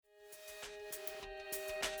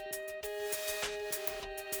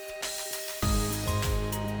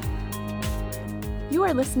You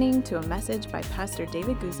are listening to a message by Pastor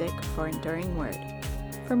David Guzik for Enduring Word.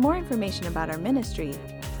 For more information about our ministry,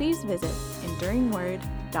 please visit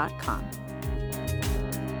enduringword.com.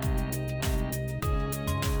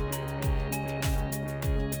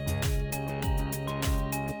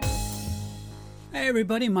 Hey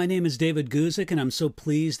everybody, my name is David Guzik, and I'm so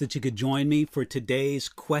pleased that you could join me for today's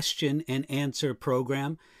question and answer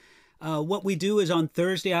program. What we do is on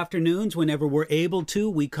Thursday afternoons, whenever we're able to,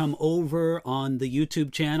 we come over on the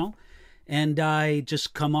YouTube channel, and I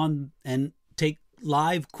just come on and take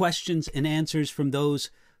live questions and answers from those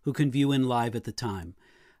who can view in live at the time.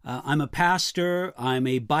 I'm a pastor, I'm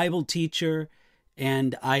a Bible teacher,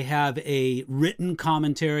 and I have a written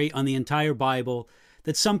commentary on the entire Bible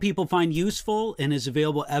that some people find useful and is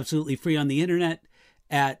available absolutely free on the internet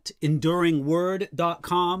at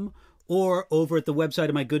enduringword.com or over at the website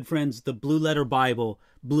of my good friends, the Blue Letter Bible,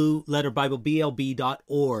 blb.org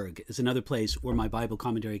is another place where my Bible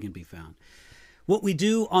commentary can be found. What we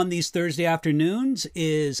do on these Thursday afternoons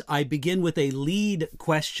is I begin with a lead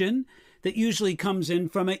question that usually comes in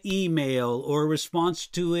from an email or a response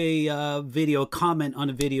to a video, a comment on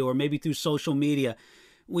a video, or maybe through social media.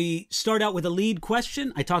 We start out with a lead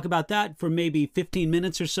question. I talk about that for maybe 15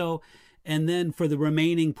 minutes or so. And then for the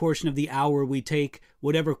remaining portion of the hour, we take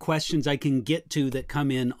whatever questions I can get to that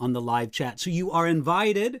come in on the live chat. So you are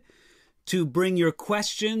invited to bring your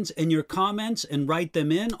questions and your comments and write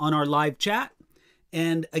them in on our live chat.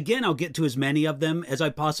 And again, I'll get to as many of them as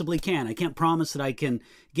I possibly can. I can't promise that I can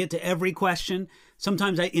get to every question.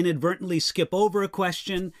 Sometimes I inadvertently skip over a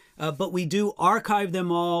question, but we do archive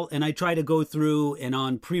them all, and I try to go through and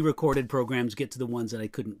on pre-recorded programs get to the ones that I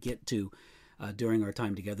couldn't get to during our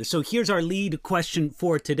time together. So here's our lead question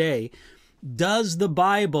for today. Does the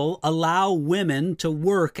Bible allow women to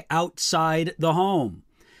work outside the home?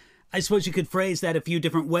 I suppose you could phrase that a few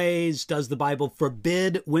different ways. Does the Bible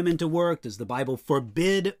forbid women to work? Does the Bible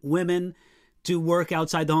forbid women to work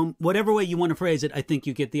outside the home? Whatever way you want to phrase it, I think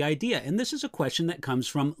you get the idea. And this is a question that comes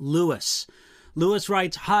from Lewis. Lewis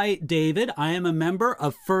writes, "Hi, David. I am a member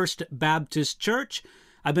of First Baptist Church.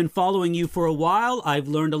 I've been following you for a while. I've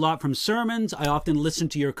learned a lot from sermons. I often listen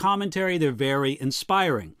to your commentary. They're very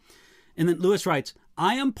inspiring." And then Lewis writes,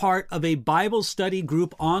 "I am part of a Bible study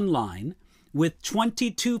group online with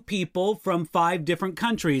 22 people from 5 different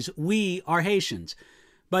countries. We are Haitians."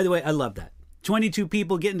 By the way, I love that. 22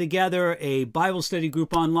 people getting together, a Bible study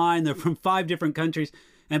group online. They're from 5 different countries.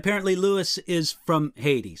 And apparently Lewis is from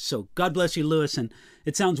Haiti. So God bless you, Lewis. And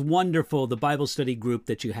it sounds wonderful, the Bible study group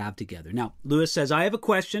that you have together. Now, Lewis says, "I have a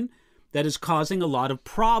question that is causing a lot of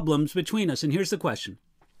problems between us." And here's the question.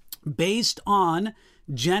 Based on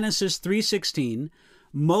Genesis 3:16,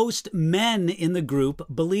 most men in the group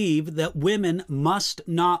believe that women must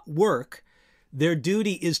not work. Their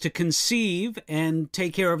duty is to conceive and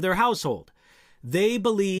take care of their household. They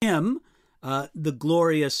believe him, the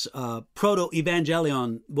glorious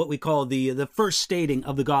proto-evangelion, what we call the first stating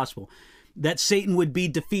of the gospel, that Satan would be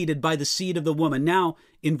defeated by the seed of the woman. Now,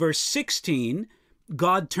 in verse 16,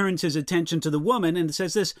 God turns his attention to the woman and it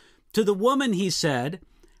says this, "To the woman he said,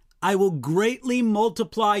 I will greatly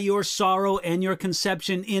multiply your sorrow and your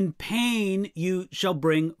conception. In pain you shall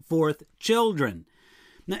bring forth children."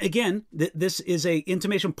 Now, again, this is a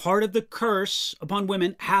intimation. Part of the curse upon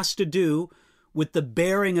women has to do with the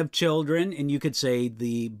bearing of children, and you could say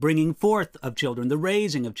the bringing forth of children, the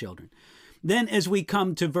raising of children. Then as we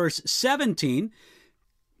come to verse 17,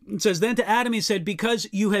 it says, "Then to Adam he said, because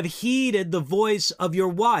you have heeded the voice of your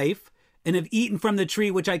wife and have eaten from the tree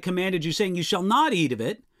which I commanded you, saying, you shall not eat of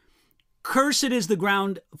it. Cursed is the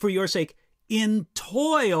ground for your sake. In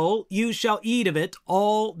toil you shall eat of it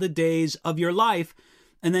all the days of your life."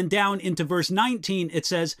 And then down into verse 19, it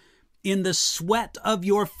says, "In the sweat of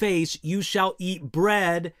your face you shall eat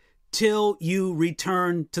bread till you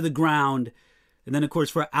return to the ground." And then, of course,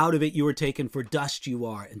 "For out of it you were taken, for dust you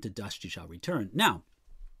are, and to dust you shall return." Now,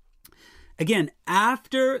 again,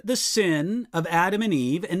 after the sin of Adam and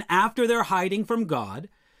Eve, and after their hiding from God,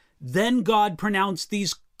 then God pronounced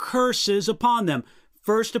these curses upon them.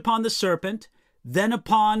 First upon the serpent, then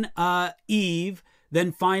upon Eve,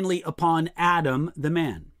 then finally upon Adam, the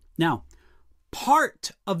man. Now,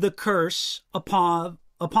 part of the curse upon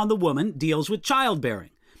the woman deals with childbearing.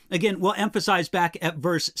 Again, we'll emphasize back at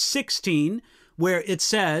verse 16, where it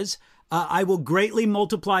says, "I will greatly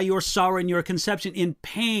multiply your sorrow and your conception. In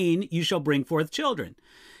pain you shall bring forth children."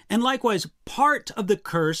 And likewise, part of the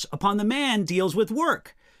curse upon the man deals with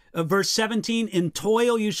work. Verse 17, "In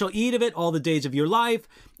toil you shall eat of it all the days of your life."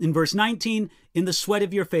 In verse 19, "In the sweat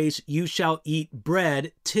of your face you shall eat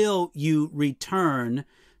bread till you return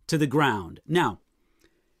to the ground." Now,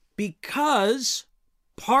 because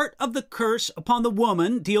part of the curse upon the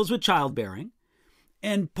woman deals with childbearing,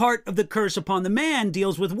 and part of the curse upon the man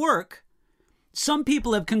deals with work, some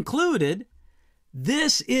people have concluded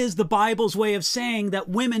this is the Bible's way of saying that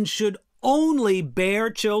women should only bear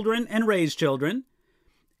children and raise children,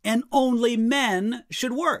 and only men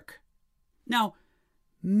should work. Now,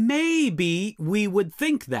 maybe we would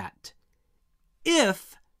think that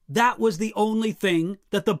if that was the only thing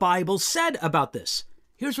that the Bible said about this.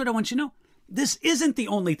 Here's what I want you to know. This isn't the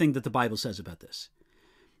only thing that the Bible says about this.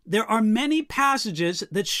 There are many passages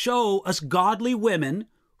that show us godly women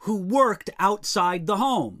who worked outside the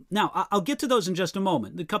home. Now, I'll get to those in just a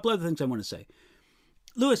moment. A couple other things I want to say.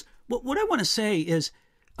 Lewis, what I want to say is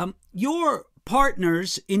your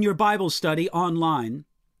partners in your Bible study online,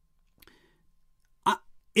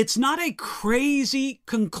 it's not a crazy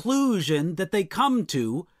conclusion that they come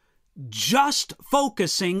to just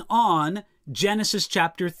focusing on Genesis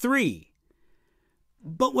chapter 3.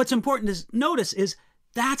 But what's important to notice is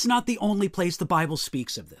that's not the only place the Bible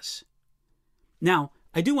speaks of this. Now,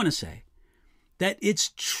 I do want to say that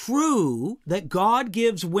it's true that God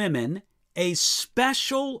gives women a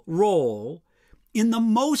special role in the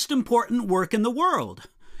most important work in the world,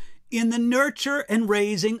 in the nurture and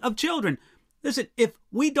raising of children. Listen, if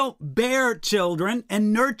we don't bear children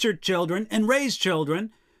and nurture children and raise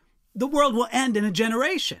children, the world will end in a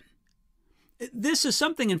generation. This is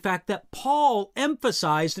something, in fact, that Paul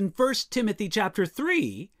emphasized in 1 Timothy chapter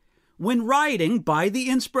 3 when writing by the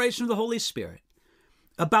inspiration of the Holy Spirit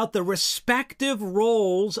about the respective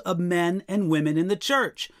roles of men and women in the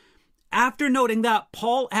church. After noting that,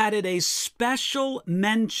 Paul added a special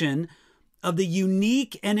mention of the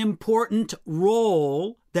unique and important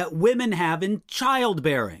role that women have in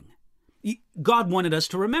childbearing. God wanted us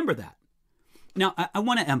to remember that. Now, I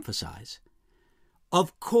want to emphasize,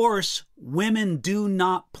 of course, women do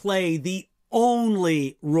not play the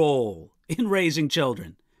only role in raising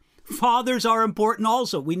children. Fathers are important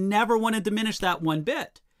also. We never want to diminish that one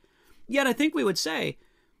bit. Yet I think we would say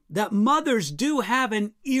that mothers do have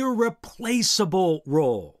an irreplaceable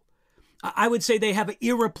role. I would say they have an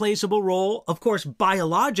irreplaceable role, of course,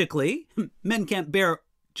 biologically. Men can't bear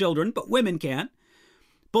children, but women can.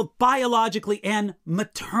 Both biologically and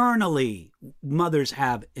maternally, mothers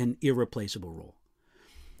have an irreplaceable role.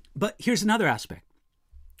 But here's another aspect.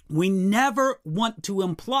 We never want to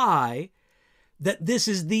imply that this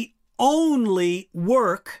is the only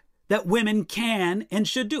work that women can and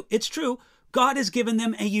should do. It's true. God has given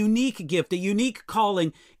them a unique gift, a unique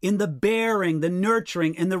calling in the bearing, the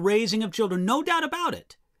nurturing, and the raising of children. No doubt about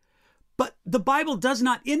it. But the Bible does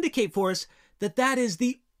not indicate for us that that is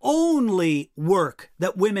the only work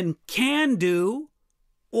that women can do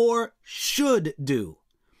or should do.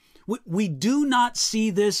 We do not see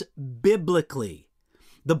this biblically.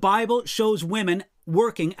 The Bible shows women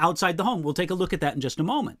working outside the home. We'll take a look at that in just a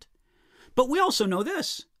moment. But we also know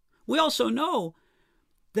this. We also know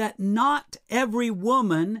that not every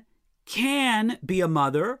woman can be a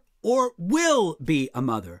mother or will be a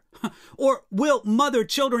mother or will mother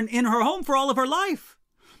children in her home for all of her life.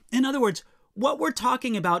 In other words, what we're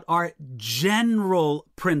talking about are general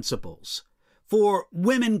principles for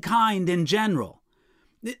womankind in general.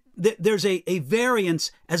 There's a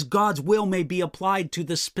variance as God's will may be applied to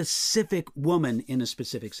the specific woman in a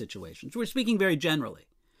specific situation. So we're speaking very generally.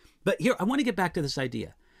 But here, I want to get back to this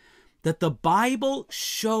idea that the Bible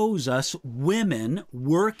shows us women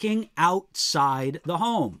working outside the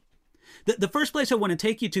home. The first place I want to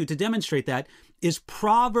take you to demonstrate that is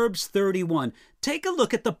Proverbs 31. Take a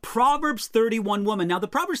look at the Proverbs 31 woman. Now, the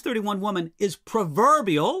Proverbs 31 woman is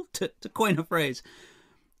proverbial, to coin a phrase,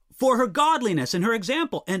 for her godliness and her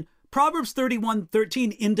example. And Proverbs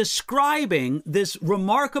 31:13, in describing this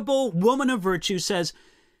remarkable woman of virtue, says,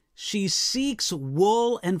 she seeks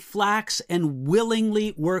wool and flax and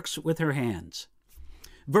willingly works with her hands.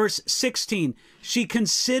 Verse 16, she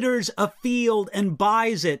considers a field and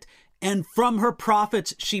buys it, and from her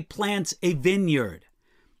profits she plants a vineyard.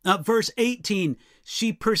 Verse 18,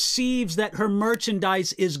 she perceives that her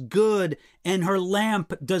merchandise is good and her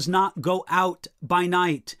lamp does not go out by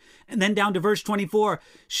night. And then down to verse 24,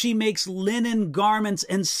 she makes linen garments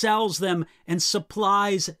and sells them and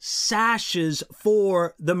supplies sashes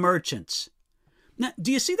for the merchants. Now,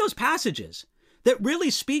 do you see those passages that really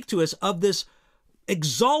speak to us of this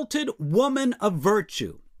exalted woman of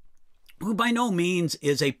virtue, who by no means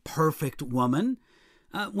is a perfect woman?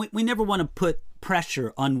 We never want to put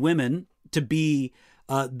pressure on women to be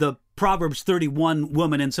the Proverbs 31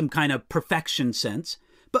 woman in some kind of perfection sense.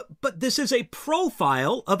 But this is a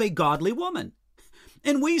profile of a godly woman.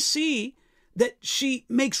 And we see that she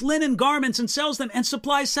makes linen garments and sells them and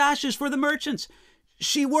supplies sashes for the merchants.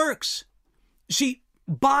 she works. She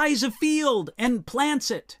buys a field and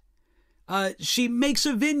plants it. She makes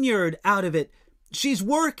a vineyard out of it. She's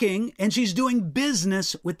working and she's doing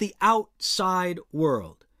business with the outside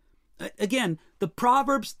world. Again, the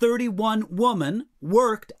Proverbs 31 woman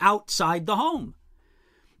worked outside the home.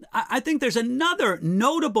 I think there's another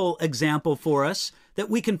notable example for us that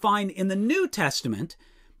we can find in the New Testament,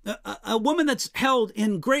 a woman that's held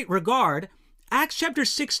in great regard. Acts chapter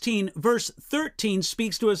 16, verse 13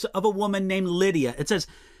 speaks to us of a woman named Lydia. It says,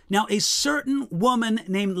 "Now a certain woman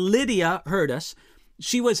named Lydia heard us.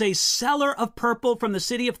 She was a seller of purple from the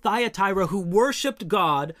city of Thyatira who worshiped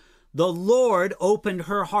God. The Lord opened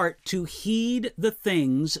her heart to heed the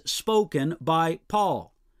things spoken by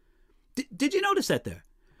Paul." Did you notice that there?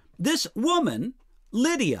 This woman,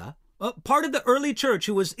 Lydia, part of the early church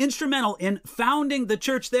who was instrumental in founding the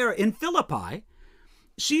church there in Philippi,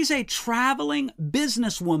 she's a traveling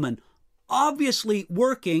businesswoman, obviously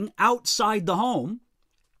working outside the home,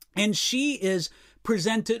 and she is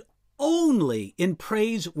presented only in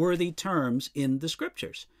praiseworthy terms in the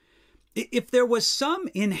scriptures. If there was some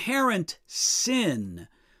inherent sin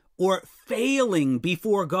or failing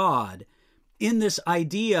before God in this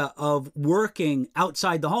idea of working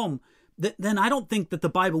outside the home, then I don't think that the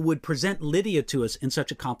Bible would present Lydia to us in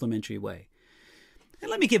such a complimentary way.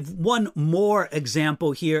 And let me give one more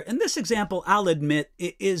example here. And this example, I'll admit,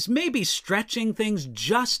 is maybe stretching things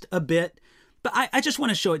just a bit, but I just want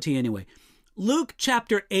to show it to you anyway. Luke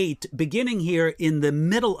chapter 8, beginning here in the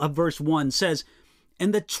middle of verse 1, says,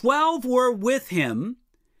 "And the 12 were with him,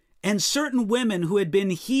 and certain women who had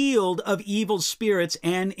been healed of evil spirits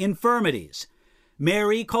and infirmities.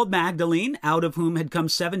 Mary called Magdalene, out of whom had come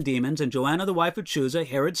 7 demons, and Joanna the wife of Chuza,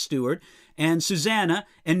 Herod's steward, and Susanna,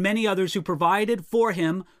 and many others who provided for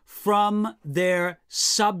him from their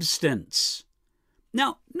substance."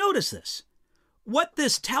 Now, notice this. What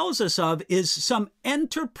this tells us of is some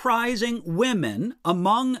enterprising women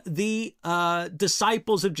among the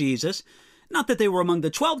disciples of Jesus. Not that they were among the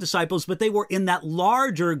 12 disciples, but they were in that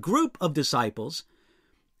larger group of disciples.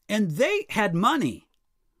 And they had money.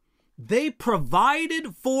 They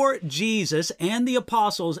provided for Jesus and the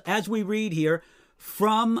apostles, as we read here,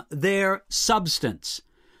 from their substance,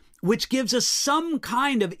 which gives us some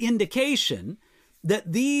kind of indication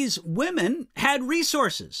that these women had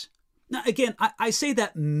resources. Now, again, I say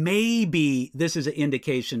that maybe this is an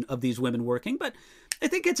indication of these women working, but I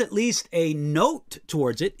think it's at least a note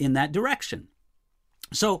towards it in that direction.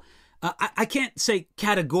 So I can't say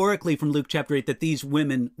categorically from Luke chapter 8 that these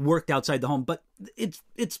women worked outside the home, but it's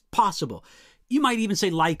possible. You might even say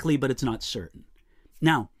likely, but it's not certain.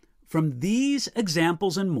 Now, from these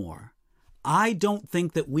examples and more, I don't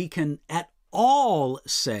think that we can at all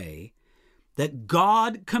say that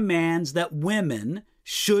God commands that women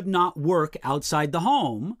should not work outside the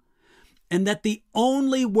home, and that the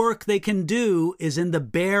only work they can do is in the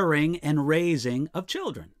bearing and raising of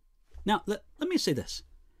children. Now, let me say this.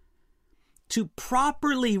 To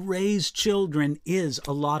properly raise children is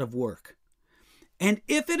a lot of work. And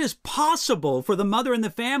if it is possible for the mother and the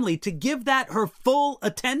family to give that her full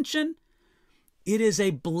attention, it is a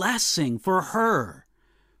blessing for her,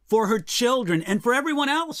 for her children, and for everyone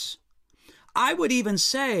else. I would even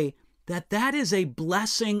say that that is a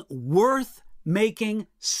blessing worth making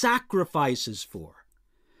sacrifices for.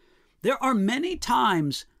 There are many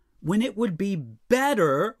times when it would be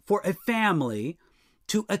better for a family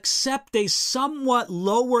to accept a somewhat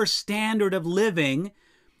lower standard of living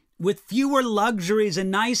with fewer luxuries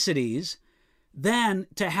and niceties than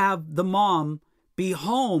to have the mom be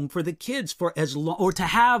home for the kids for as long, or to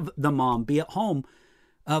have the mom be at home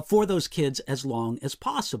for those kids as long as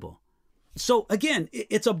possible. So again,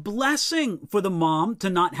 it's a blessing for the mom to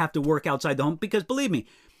not have to work outside the home, because believe me,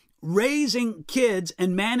 raising kids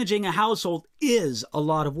and managing a household is a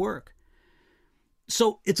lot of work.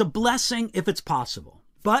 So it's a blessing if it's possible.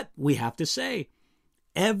 But we have to say,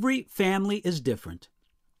 every family is different.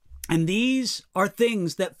 And these are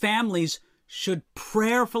things that families should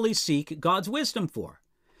prayerfully seek God's wisdom for.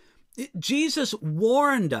 Jesus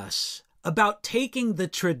warned us about taking the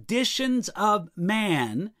traditions of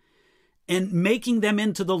man and making them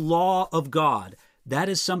into the law of God. That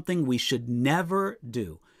is something we should never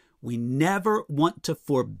do. We never want to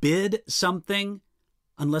forbid something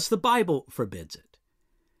unless the Bible forbids it.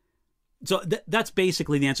 So that's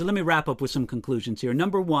basically the answer. Let me wrap up with some conclusions here.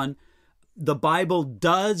 Number one, the Bible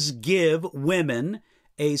does give women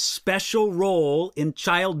a special role in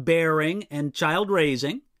childbearing and child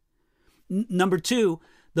raising. Number two,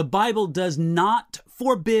 the Bible does not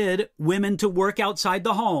forbid women to work outside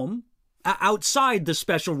the home, outside the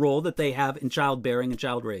special role that they have in childbearing and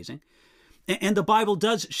child raising. And the Bible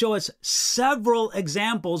does show us several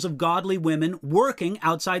examples of godly women working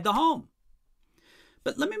outside the home.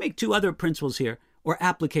 But let me make two other principles here, or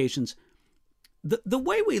applications. The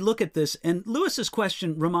way we look at this, and Lewis's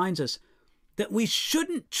question reminds us that we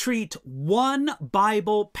shouldn't treat one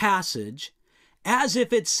Bible passage as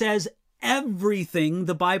if it says everything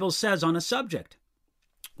the Bible says on a subject.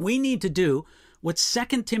 We need to do what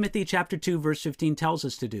 2 Timothy chapter 2, verse 15 tells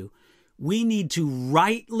us to do. We need to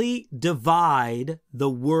rightly divide the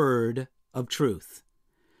word of truth.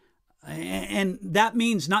 And that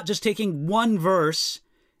means not just taking one verse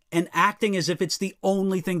and acting as if it's the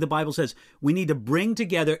only thing the Bible says. We need to bring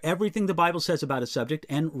together everything the Bible says about a subject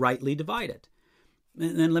and rightly divide it.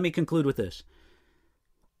 And then let me conclude with this.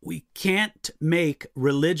 We can't make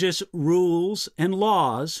religious rules and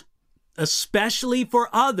laws, especially for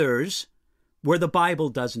others, where the Bible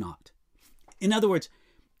does not. In other words,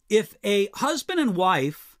 if a husband and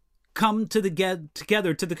wife come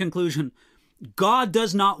together to the conclusion, God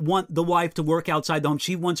does not want the wife to work outside the home.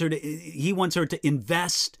 He wants her to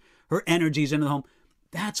invest her energies into the home.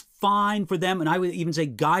 That's fine for them. And I would even say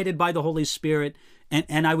guided by the Holy Spirit.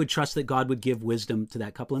 And I would trust that God would give wisdom to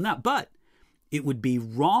that couple in that. But it would be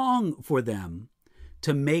wrong for them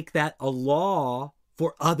to make that a law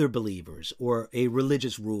for other believers or a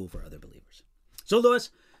religious rule for other believers. So, Lewis,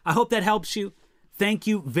 I hope that helps you. Thank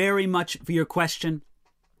you very much for your question.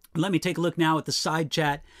 Let me take a look now at the side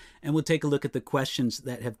chat, and we'll take a look at the questions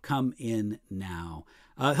that have come in now.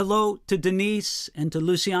 Hello to Denise and to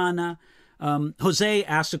Luciana. Jose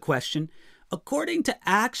asked a question. According to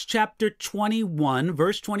Acts chapter 21,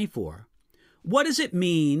 verse 24, what does it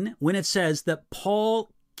mean when it says that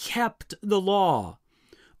Paul kept the law?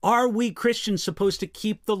 Are we Christians supposed to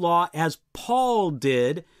keep the law as Paul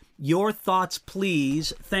did? Your thoughts,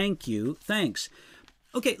 please. Thank you. Thanks.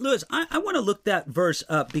 Okay, Lewis, I want to look that verse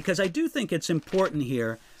up because I do think it's important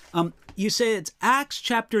here. You say it's Acts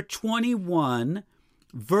chapter 21,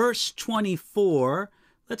 verse 24.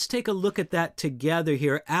 Let's take a look at that together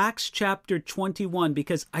here. Acts chapter 21,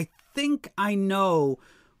 because I think I know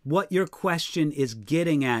what your question is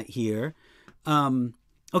getting at here.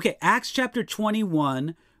 Okay, Acts chapter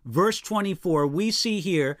 21, verse 24. We see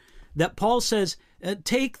here that Paul says,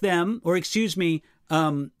 take them, or excuse me,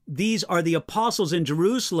 these are the apostles in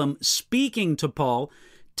Jerusalem speaking to Paul.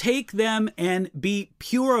 Take them and be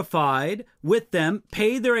purified with them,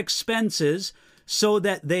 pay their expenses so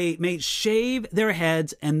that they may shave their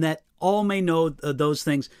heads and that all may know those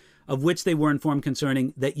things of which they were informed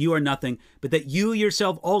concerning, that you are nothing, but that you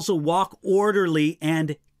yourself also walk orderly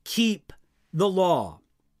and keep the law.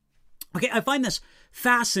 Okay, I find this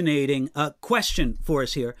fascinating question for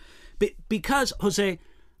us here because, Jose,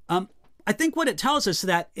 I think what it tells us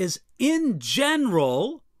that is, in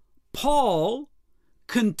general, Paul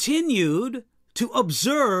continued to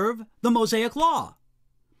observe the Mosaic law.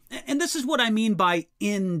 And this is what I mean by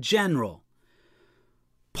in general.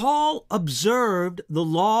 Paul observed the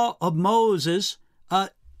law of Moses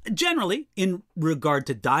generally in regard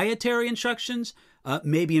to dietary instructions,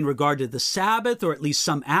 maybe in regard to the Sabbath, or at least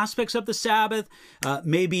some aspects of the Sabbath,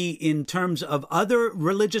 maybe in terms of other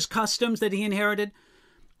religious customs that he inherited.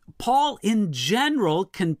 Paul, in general,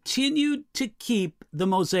 continued to keep the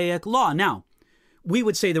Mosaic law. Now, we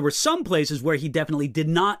would say there were some places where he definitely did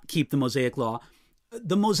not keep the Mosaic law.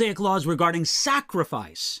 The Mosaic laws regarding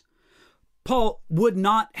sacrifice. Paul would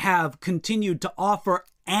not have continued to offer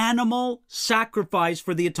animal sacrifice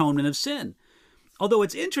for the atonement of sin. Although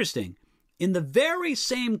it's interesting, in the very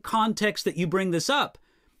same context that you bring this up,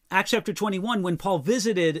 Acts chapter 21, when Paul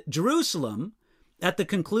visited Jerusalem at the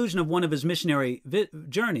conclusion of one of his missionary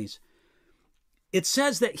journeys, it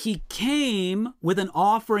says that he came with an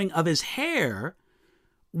offering of his hair,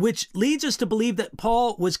 which leads us to believe that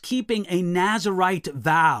Paul was keeping a Nazirite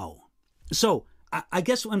vow. So I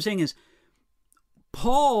guess what I'm saying is,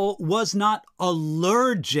 Paul was not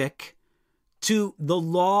allergic to the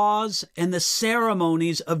laws and the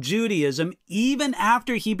ceremonies of Judaism, even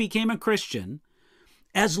after he became a Christian,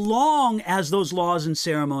 as long as those laws and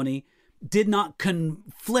ceremony did not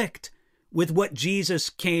conflict with what Jesus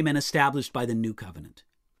came and established by the new covenant.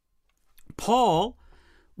 Paul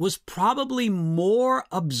was probably more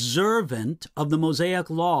observant of the Mosaic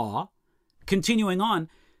law, continuing on,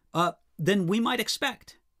 than we might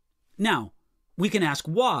expect. Now, we can ask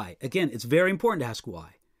why. Again, it's very important to ask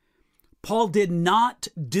why. Paul did not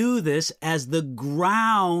do this as the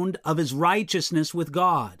ground of his righteousness with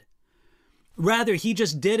God. Rather, he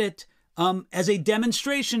just did it as a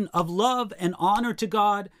demonstration of love and honor to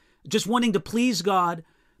God, just wanting to please God,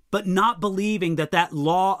 but not believing that that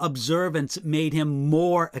law observance made him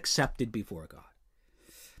more accepted before God.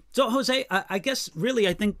 So, Jose, I guess really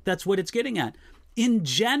I think that's what it's getting at. In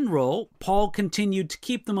general, Paul continued to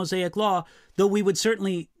keep the Mosaic law, though we would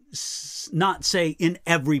certainly not say in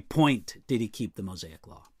every point did he keep the Mosaic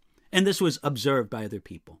law. And this was observed by other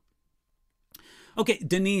people. Okay,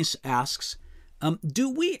 Denise asks, do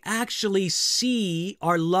we actually see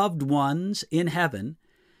our loved ones in heaven?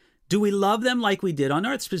 Do we love them like we did on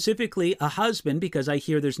earth, specifically a husband, because I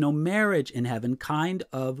hear there's no marriage in heaven, kind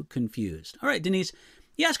of confused. All right, Denise,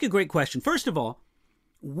 you ask a great question. First of all,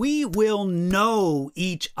 we will know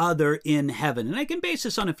each other in heaven. And I can base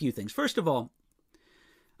this on a few things. First of all,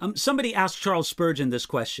 somebody asked Charles Spurgeon this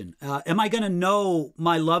question. Am I going to know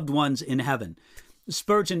my loved ones in heaven?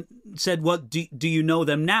 Spurgeon said, well, do you know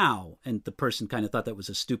them now? And the person kind of thought that was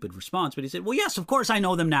a stupid response. But he said, well, yes, of course I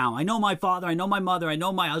know them now. I know my father. I know my mother. I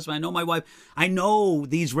know my husband. I know my wife. I know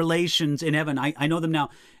these relations in heaven. I know them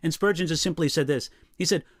now. And Spurgeon just simply said this. He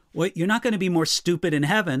said, well, you're not going to be more stupid in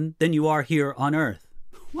heaven than you are here on earth.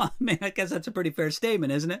 Well, I mean, I guess that's a pretty fair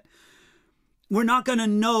statement, isn't it? We're not going to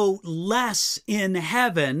know less in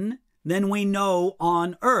heaven than we know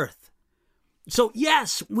on earth. So,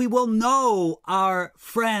 yes, we will know our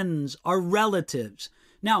friends, our relatives.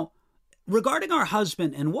 Now, regarding our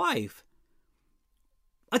husband and wife,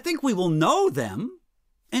 I think we will know them,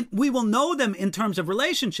 and we will know them in terms of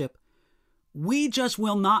relationship. We just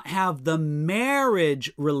will not have the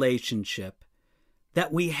marriage relationship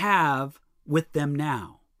that we have with them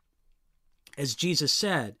now. As Jesus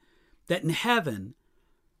said, that in heaven,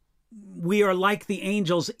 we are like the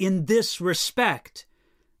angels in this respect,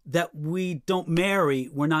 that we don't marry,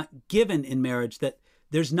 we're not given in marriage, that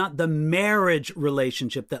there's not the marriage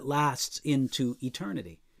relationship that lasts into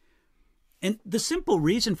eternity. And the simple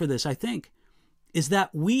reason for this, I think, is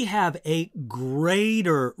that we have a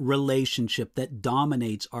greater relationship that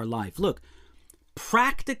dominates our life. Look,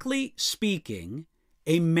 practically speaking,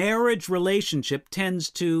 a marriage relationship tends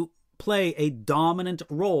to play a dominant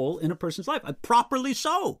role in a person's life. Properly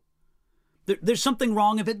so. There's something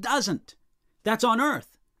wrong if it doesn't. That's on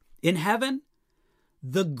earth. In heaven,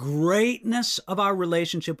 the greatness of our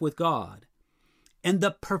relationship with God and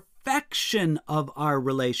the perfection of our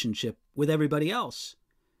relationship with everybody else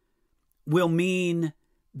will mean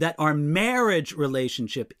that our marriage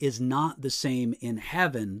relationship is not the same in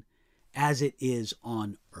heaven as it is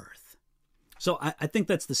on earth. So I think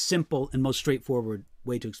that's the simple and most straightforward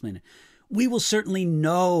way to explain it. We will certainly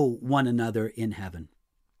know one another in heaven.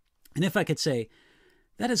 And if I could say,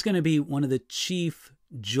 that is going to be one of the chief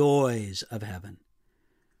joys of heaven.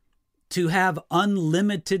 To have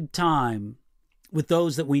unlimited time with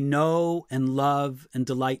those that we know and love and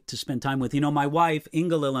delight to spend time with. You know, my wife,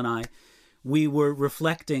 Inga-Lil, and I, we were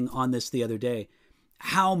reflecting on this the other day.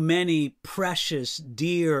 How many precious,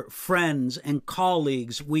 dear friends and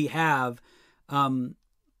colleagues we have in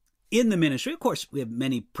the ministry. Of course, we have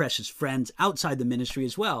many precious friends outside the ministry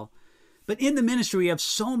as well. But in the ministry, we have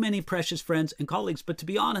so many precious friends and colleagues. But to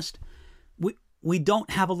be honest, we don't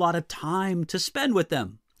have a lot of time to spend with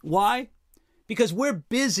them. Why? Because we're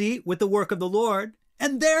busy with the work of the Lord,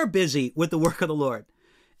 and they're busy with the work of the Lord.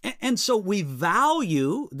 And so we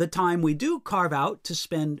value the time we do carve out to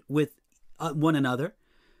spend with one another,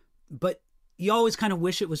 but you always kind of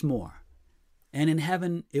wish it was more. And in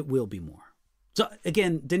heaven, it will be more. So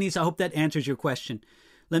again, Denise, I hope that answers your question.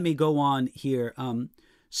 Let me go on here.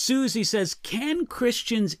 Susie says, can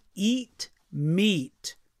Christians eat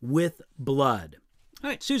meat with blood? All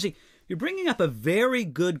right, Susie, you're bringing up a very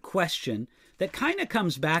good question that kind of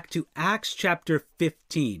comes back to Acts chapter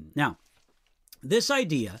 15. Now, this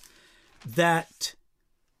idea that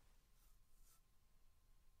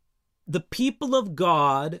the people of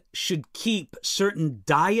God should keep certain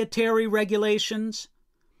dietary regulations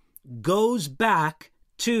goes back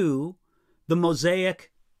to the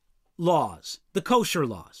Mosaic laws, the kosher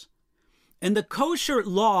laws. And the kosher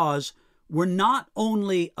laws were not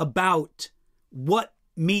only about what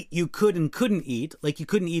meat you could and couldn't eat, like you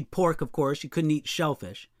couldn't eat pork, of course, you couldn't eat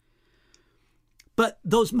shellfish, but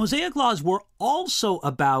those Mosaic laws were also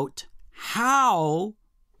about how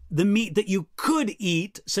the meat that you could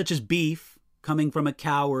eat, such as beef coming from a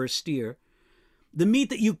cow or a steer, the meat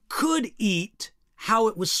that you could eat, how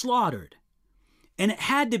it was slaughtered. And it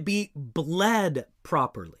had to be bled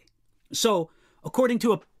properly. So, according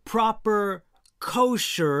to a proper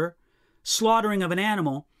kosher slaughtering of an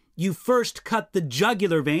animal, you first cut the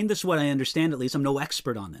jugular vein. This is what I understand, at least. I'm no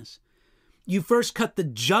expert on this. You first cut the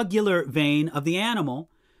jugular vein of the animal,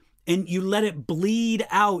 and you let it bleed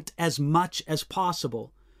out as much as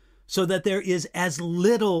possible so that there is as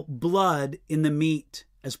little blood in the meat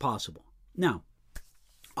as possible. Now,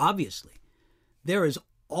 obviously, there is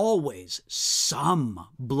always some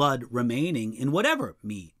blood remaining in whatever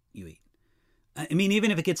meat you eat. I mean,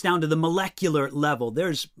 even if it gets down to the molecular level,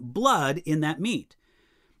 there's blood in that meat.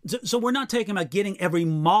 So we're not talking about getting every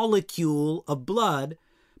molecule of blood,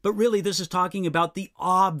 but really this is talking about the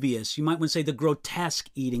obvious, you might want to say the grotesque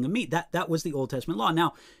eating of meat. That was the Old Testament law.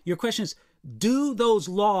 Now, your question is, do those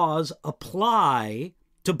laws apply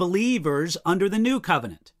to believers under the new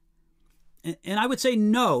covenant? And I would say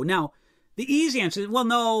no. Now, the easy answer is, well,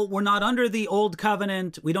 no, we're not under the old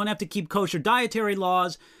covenant. We don't have to keep kosher dietary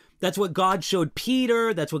laws. That's what God showed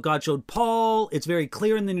Peter. That's what God showed Paul. It's very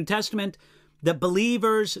clear in the New Testament that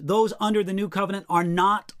believers, those under the new covenant, are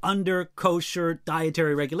not under kosher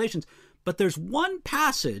dietary regulations. But there's one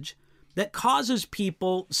passage that causes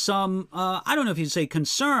people some, I don't know if you'd say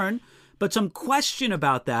concern, but some question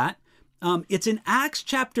about that. It's in Acts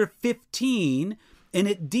chapter 15, and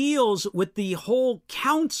it deals with the whole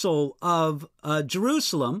council of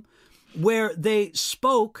Jerusalem, where they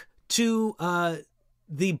spoke to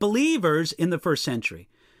the believers in the first century.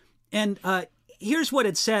 And here's what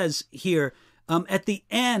it says here at the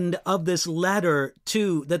end of this letter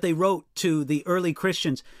that they wrote to the early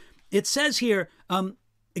Christians. It says here,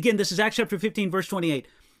 again, this is Acts chapter 15, verse 28.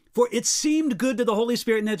 For it seemed good to the Holy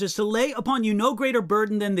Spirit and edges to lay upon you no greater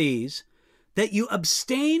burden than these, that you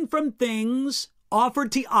abstain from things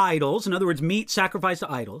offered to idols, in other words, meat sacrificed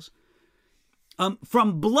to idols,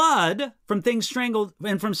 from blood, from things strangled,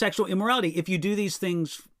 and from sexual immorality. If you do these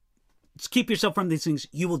things, keep yourself from these things,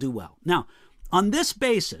 you will do well. Now, on this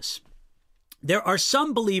basis, there are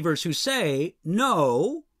some believers who say,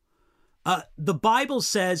 no, the Bible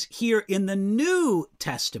says here in the New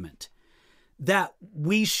Testament that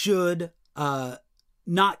we should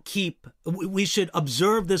we should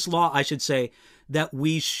observe this law, I should say, that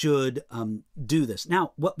we should do this.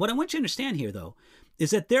 Now, what I want you to understand here, though,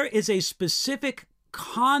 is that there is a specific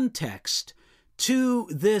context to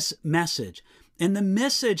this message. And the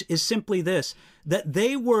message is simply this, that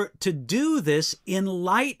they were to do this in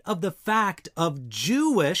light of the fact of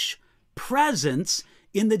Jewish presence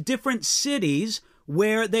in the different cities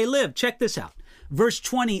where they lived. Check this out. Verse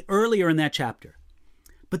 20 earlier in that chapter.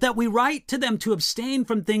 But that we write to them to abstain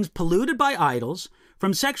from things polluted by idols,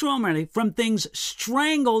 from sexual immorality, from things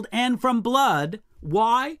strangled, and from blood.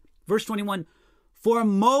 Why? Verse 21. For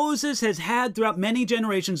Moses has had throughout many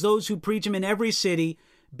generations those who preach him in every city,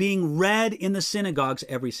 being read in the synagogues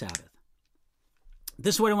every Sabbath.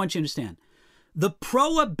 This is what I want you to understand. The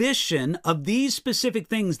prohibition of these specific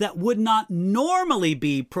things that would not normally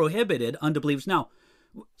be prohibited unto believers. Now,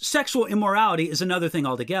 sexual immorality is another thing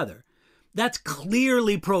altogether. That's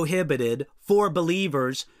clearly prohibited for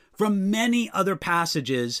believers from many other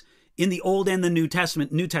passages in the Old and the New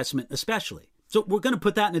Testament especially. So we're going to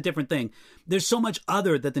put that in a different thing. There's so much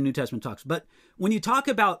other that the New Testament talks. But when you talk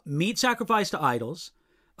about meat sacrificed to idols,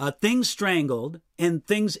 things strangled, and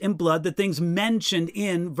things in blood, the things mentioned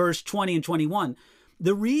in verse 20 and 21,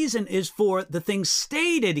 the reason is for the things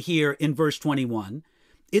stated here in verse 21.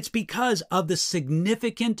 It's because of the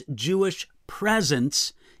significant Jewish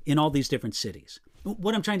presence in all these different cities.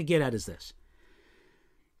 What I'm trying to get at is this.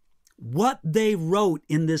 What they wrote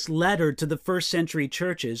in this letter to the first century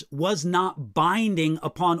churches was not binding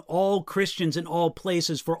upon all Christians in all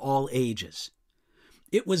places for all ages.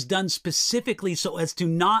 It was done specifically so as to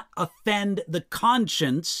not offend the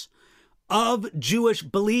conscience of Jewish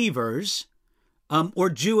believers or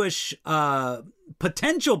Jewish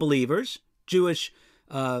potential believers, Jewish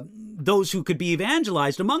those who could be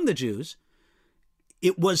evangelized among the Jews.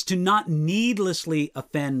 It was to not needlessly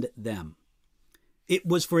offend them. It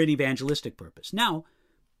was for an evangelistic purpose. Now,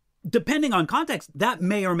 depending on context, that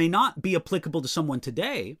may or may not be applicable to someone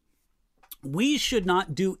today. We should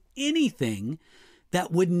not do anything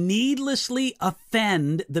that would needlessly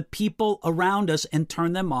offend the people around us and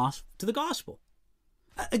turn them off to the gospel.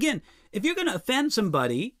 Again, if you're going to offend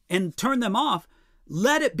somebody and turn them off,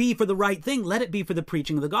 let it be for the right thing. Let it be for the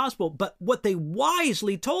preaching of the gospel. But what they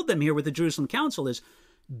wisely told them here with the Jerusalem Council is,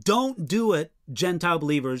 don't do it, Gentile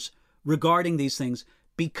believers, regarding these things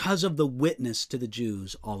because of the witness to the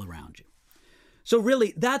Jews all around you. So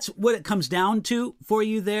really, that's what it comes down to for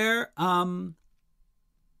you there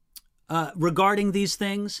regarding these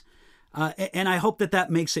things. And I hope that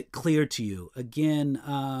makes it clear to you. Again,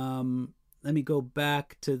 let me go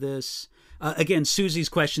back to this. Again, Susie's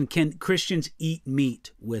question, can Christians eat meat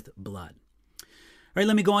with blood? All right,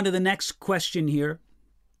 let me go on to the next question here.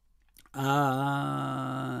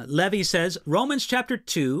 Levy says, Romans chapter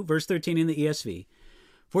 2, verse 13 in the ESV,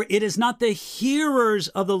 for it is not the hearers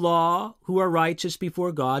of the law who are righteous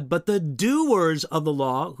before God, but the doers of the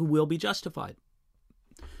law who will be justified.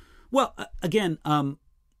 Well, again,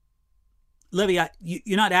 Levi,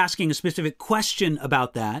 you're not asking a specific question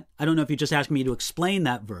about that. I don't know if you're just asking me to explain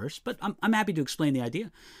that verse, but I'm happy to explain the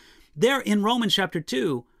idea. There in Romans chapter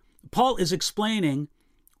 2, Paul is explaining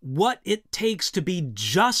what it takes to be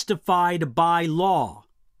justified by law.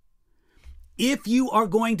 If you are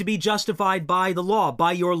going to be justified by the law,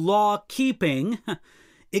 by your law keeping,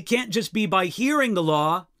 it can't just be by hearing the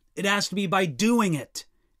law. It has to be by doing it,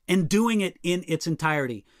 and doing it in its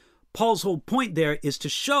entirety. Paul's whole point there is to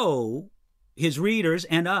show his readers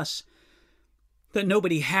and us that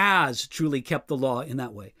nobody has truly kept the law in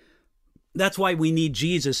that way. That's why we need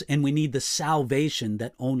Jesus, and we need the salvation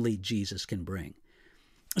that only Jesus can bring.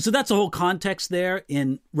 So that's the whole context there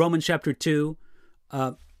in Romans chapter 2,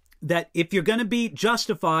 that if you're going to be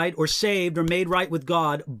justified or saved or made right with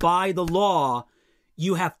God by the law,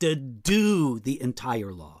 you have to do the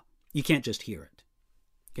entire law. You can't just hear it.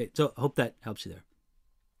 Okay, so I hope that helps you there.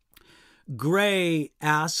 Gray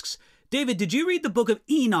asks, David, did you read the book of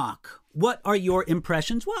Enoch? What are your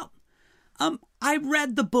impressions? Well, I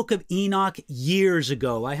read the book of Enoch years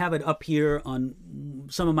ago. I have it up here on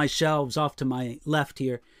some of my shelves off to my left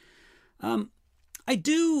here. I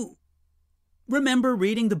do remember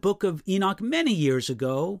reading the book of Enoch many years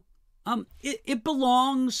ago. It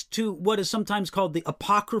belongs to what is sometimes called the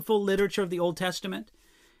apocryphal literature of the Old Testament.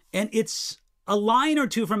 And it's a line or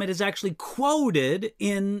two from it is actually quoted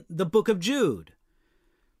in the book of Jude.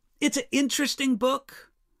 It's an interesting book.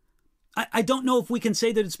 I don't know if we can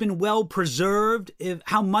say that it's been well preserved,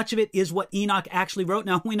 how much of it is what Enoch actually wrote.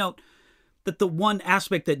 Now, we know that the one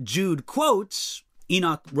aspect that Jude quotes,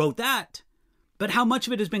 Enoch wrote that. But how much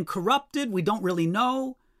of it has been corrupted, we don't really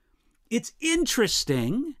know. It's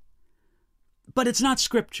interesting, but it's not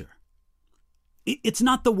Scripture. It's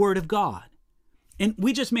not the Word of God. And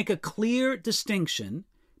we just make a clear distinction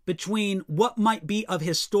between what might be of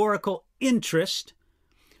historical interest,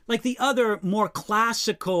 like the other more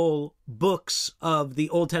classical books of the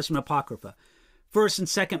Old Testament Apocrypha, 1st and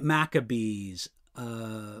 2nd Maccabees,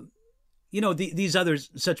 these others,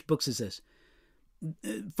 such books as this,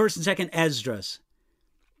 1st and 2nd Esdras.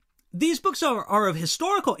 These books are of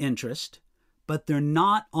historical interest, but they're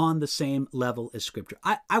not on the same level as Scripture.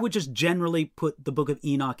 I would just generally put the book of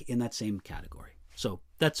Enoch in that same category. So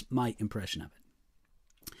that's my impression of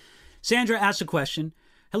it. Sandra asks a question.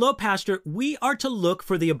 Hello, Pastor. We are to look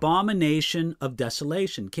for the abomination of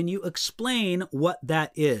desolation. Can you explain what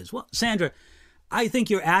that is? Well, Sandra, I think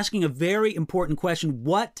you're asking a very important question.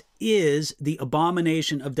 What is the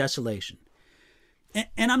abomination of desolation?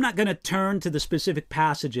 And I'm not going to turn to the specific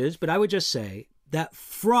passages, but I would just say that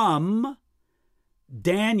from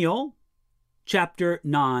Daniel chapter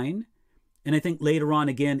 9, and I think later on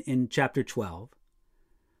again in chapter 12,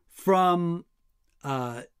 from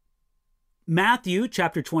Matthew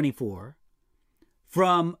chapter 24,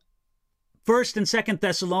 from 1st and 2nd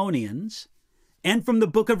Thessalonians, and from the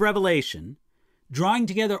book of Revelation, drawing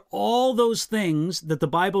together all those things that the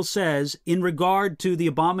Bible says in regard to the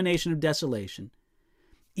abomination of desolation,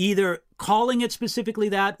 either calling it specifically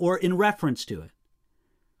that or in reference to it.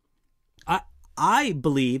 I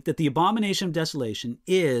believe that the abomination of desolation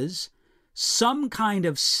is some kind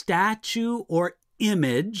of statue or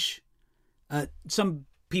image. Some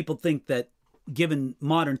people think that given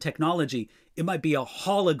modern technology, it might be a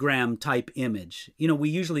hologram type image. We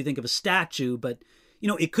usually think of a statue, but,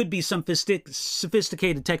 it could be some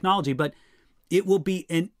sophisticated technology, but it will be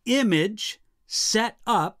an image set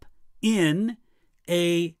up in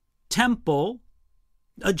a temple,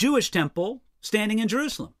 a Jewish temple, standing in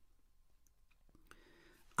Jerusalem.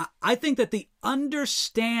 I think that the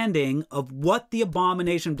understanding of what the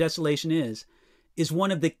abomination of desolation is one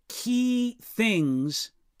of the key things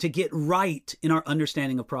to get right in our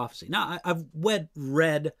understanding of prophecy. Now, I've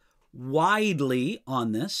read widely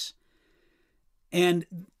on this, and,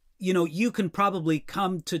 you can probably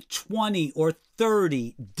come to 20 or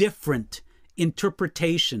 30 different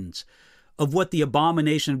interpretations of what the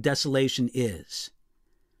abomination of desolation is.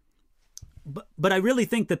 But I really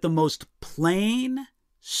think that the most plain,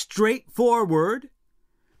 straightforward,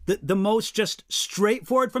 the most just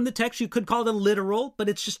straightforward from the text, you could call it literal, but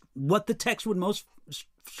it's just what the text would most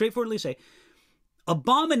straightforwardly say.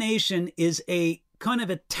 Abomination is a kind of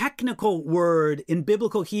a technical word in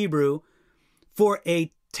biblical Hebrew for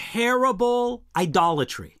a terrible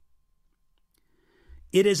idolatry.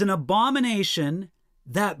 It is an abomination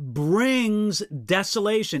that brings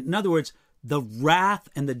desolation. In other words, the wrath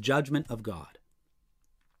and the judgment of God.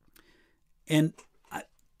 And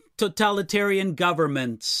totalitarian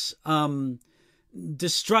governments,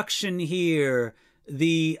 destruction here,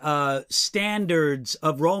 the standards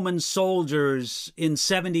of Roman soldiers in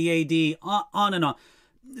 70 AD, on and on.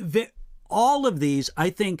 all of these, I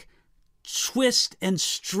think, twist and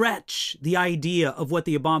stretch the idea of what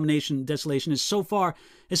the abomination of desolation is so far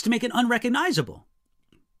as to make it unrecognizable.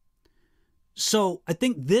 So I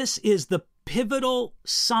think this is the pivotal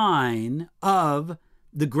sign of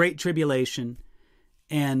the Great Tribulation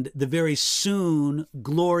and the very soon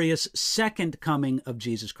glorious second coming of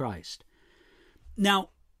Jesus Christ. Now,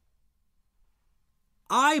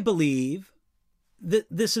 I believe that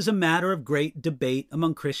this is a matter of great debate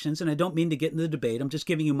among Christians, and I don't mean to get into the debate. I'm just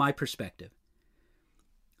giving you my perspective.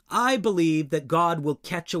 I believe that God will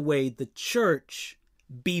catch away the church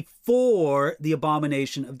before the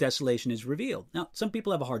abomination of desolation is revealed. Now, some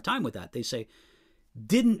people have a hard time with that. They say,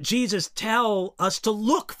 didn't Jesus tell us to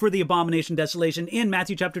look for the abomination of desolation in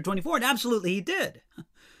Matthew chapter 24? And absolutely he did.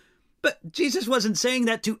 But Jesus wasn't saying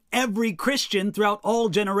that to every Christian throughout all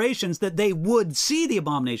generations that they would see the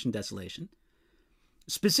abomination of desolation.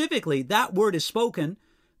 Specifically, that word is spoken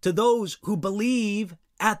to those who believe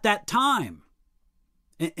at that time.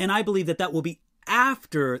 And I believe that that will be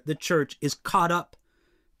after the church is caught up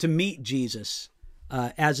to meet Jesus,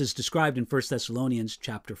 as is described in 1 Thessalonians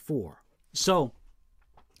chapter 4. So,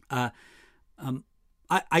 I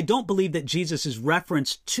don't believe that Jesus'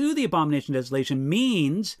 reference to the abomination of desolation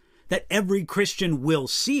means that every Christian will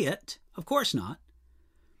see it. Of course not.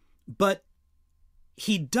 But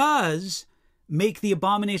he does make the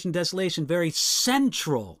abomination of desolation very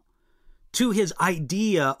central to his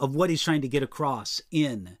idea of what he's trying to get across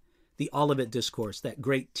in the Olivet Discourse, that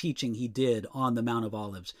great teaching he did on the Mount of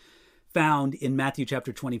Olives, found in Matthew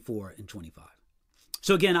chapter 24 and 25.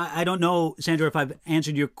 So again, I don't know, Sandra, if I've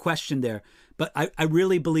answered your question there, but I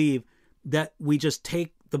really believe that we just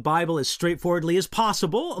take the Bible as straightforwardly as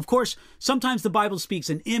possible. Of course, sometimes the Bible speaks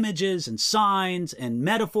in images and signs and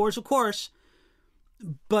metaphors, of course,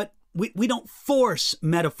 but we don't force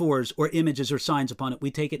metaphors or images or signs upon it. We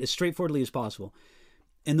take it as straightforwardly as possible.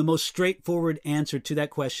 And the most straightforward answer to that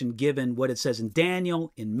question, given what it says in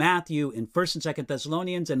Daniel, in Matthew, in 1st and 2nd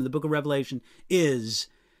Thessalonians, and in the book of Revelation, is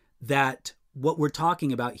that what we're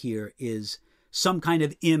talking about here is some kind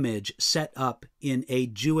of image set up in a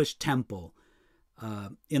Jewish temple,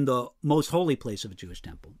 in the most holy place of a Jewish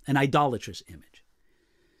temple, an idolatrous image.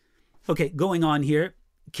 Okay, going on here,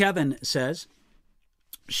 Kevin says,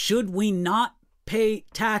 should we not pay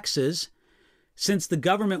taxes since the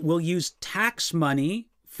government will use tax money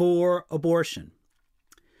for abortion?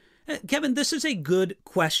 Kevin, this is a good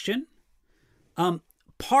question.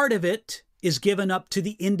 Part of it is given up to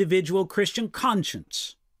the individual Christian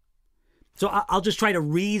conscience. So I'll just try to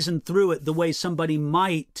reason through it the way somebody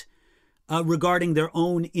might regarding their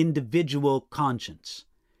own individual conscience.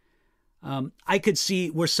 I could see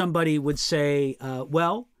where somebody would say,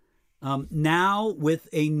 now with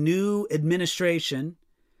a new administration,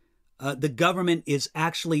 the government is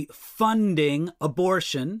actually funding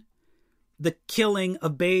abortion, the killing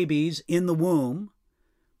of babies in the womb,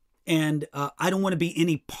 and I don't want to be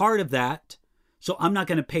any part of that, so I'm not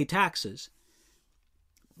going to pay taxes.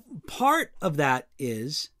 Part of that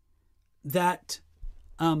is that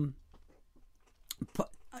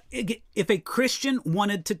if a Christian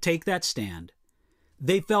wanted to take that stand,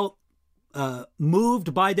 they felt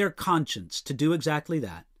moved by their conscience to do exactly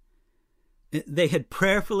that. They had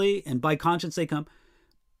prayerfully and by conscience they come,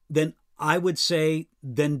 then I would say,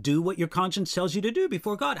 then do what your conscience tells you to do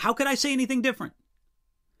before God. How could I say anything different?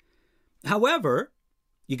 However,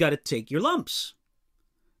 you got to take your lumps.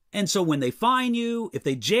 And so when they fine you, if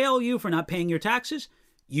they jail you for not paying your taxes,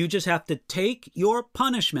 you just have to take your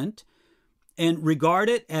punishment and regard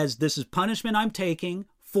it as, this is punishment I'm taking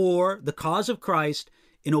for the cause of Christ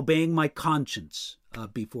in obeying my conscience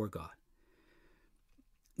before God.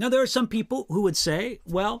 Now, there are some people who would say,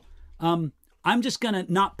 well, I'm just going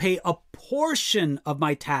to not pay a portion of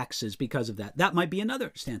my taxes because of that. That might be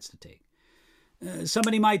another stance to take.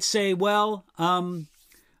 Somebody might say, well, I'm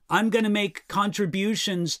going to make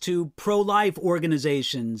contributions to pro-life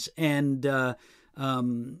organizations and,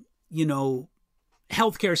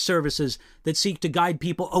 healthcare services that seek to guide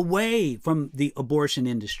people away from the abortion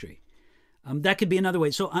industry. That could be another way.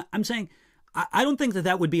 So I'm saying, I don't think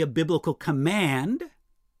that would be a biblical command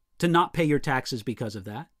to not pay your taxes because of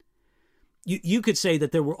that. You could say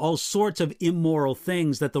that there were all sorts of immoral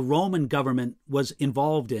things that the Roman government was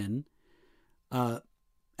involved in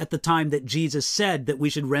at the time that Jesus said that we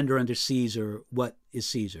should render unto Caesar what is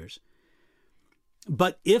Caesar's.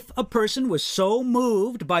 But if a person was so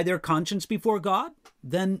moved by their conscience before God,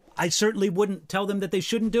 then I certainly wouldn't tell them that they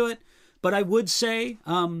shouldn't do it. But I would say,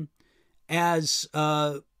 as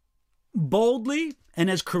boldly and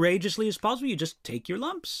as courageously as possible, you just take your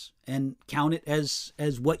lumps and count it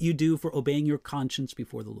as what you do for obeying your conscience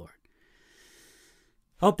before the Lord.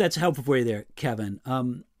 Hope that's helpful for you there, Kevin.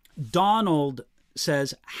 Donald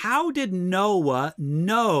says, how did Noah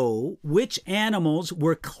know which animals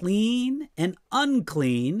were clean and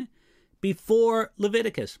unclean before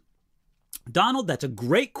Leviticus? Donald, that's a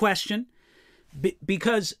great question,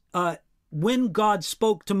 because when God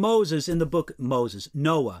spoke to Moses in the book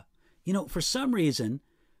Noah, for some reason,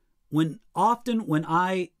 when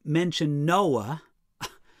I mention Noah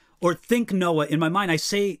or think Noah in my mind, I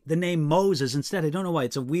say the name Moses instead. I don't know why.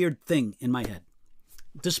 It's a weird thing in my head.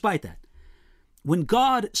 Despite that, when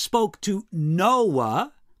God spoke to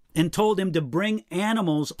Noah and told him to bring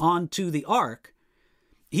animals onto the ark,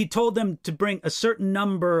 he told them to bring a certain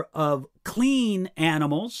number of clean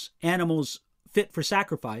animals fit for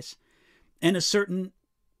sacrifice, and a certain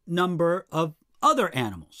number of other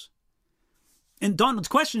animals. And Donald's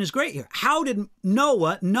question is great here. How did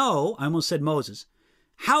Noah know? I almost said Moses.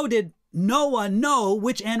 How did Noah know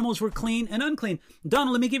which animals were clean and unclean?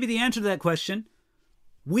 Donald, let me give you the answer to that question.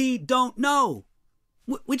 We don't know.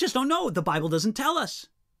 We just don't know. The Bible doesn't tell us.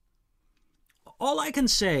 All I can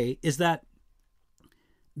say is that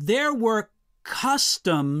there were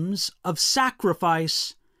customs of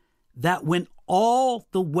sacrifice that went all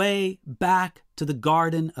the way back to the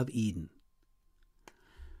Garden of Eden.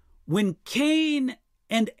 When Cain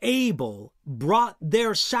and Abel brought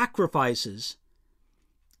their sacrifices,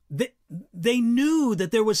 they knew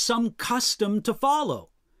that there was some custom to follow.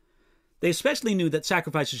 They especially knew that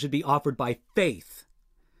sacrifices should be offered by faith.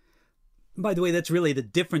 By the way, that's really the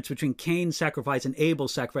difference between Cain's sacrifice and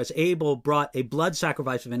Abel's sacrifice. Abel brought a blood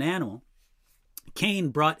sacrifice of an animal. Cain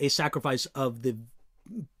brought a sacrifice of the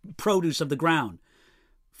produce of the ground,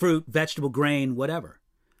 fruit, vegetable, grain, whatever.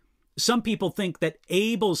 Some people think that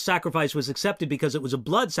Abel's sacrifice was accepted because it was a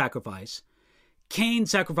blood sacrifice.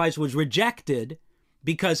 Cain's sacrifice was rejected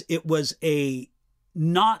because it was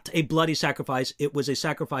not a bloody sacrifice. It was a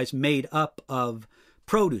sacrifice made up of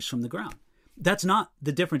produce from the ground. That's not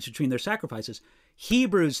the difference between their sacrifices.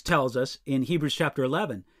 Hebrews tells us in Hebrews chapter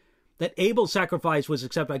 11 that Abel's sacrifice was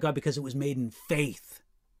accepted by God because it was made in faith.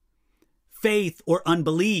 Faith or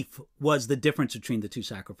unbelief was the difference between the two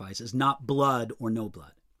sacrifices, not blood or no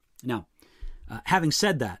blood. Now, having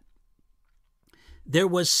said that, there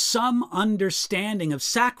was some understanding of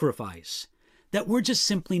sacrifice that we're just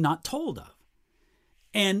simply not told of.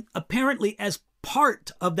 And apparently, as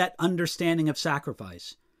part of that understanding of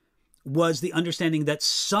sacrifice was the understanding that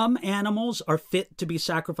some animals are fit to be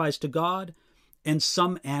sacrificed to God and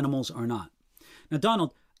some animals are not. Now,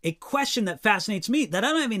 Donald, a question that fascinates me that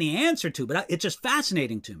I don't have any answer to, but it's just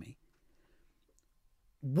fascinating to me.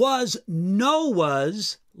 Was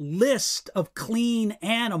Noah's list of clean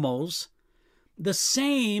animals the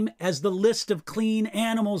same as the list of clean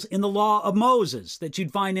animals in the law of Moses that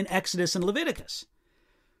you'd find in Exodus and Leviticus?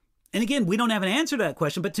 And again, we don't have an answer to that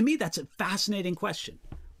question, but to me, that's a fascinating question,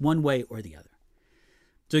 one way or the other.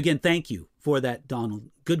 So again, thank you for that, Donald.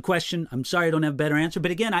 Good question. I'm sorry I don't have a better answer,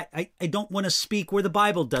 but again, I don't want to speak where the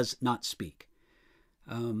Bible does not speak.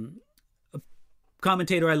 A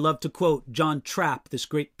commentator I love to quote, John Trapp, this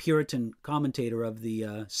great Puritan commentator of the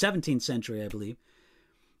 17th century, I believe.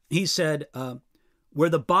 He said, where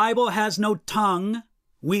the Bible has no tongue,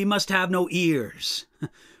 we must have no ears.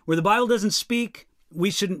 Where the Bible doesn't speak,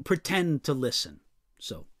 we shouldn't pretend to listen.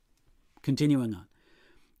 So, continuing on.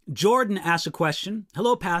 Jordan asks a question.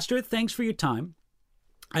 Hello, Pastor. Thanks for your time.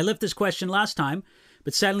 I left this question last time,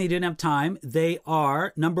 but sadly didn't have time. They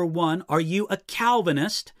are, number one, are you a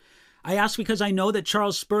Calvinist? I ask because I know that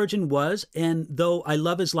Charles Spurgeon was, and though I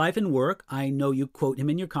love his life and work, I know you quote him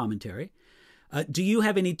in your commentary. Do you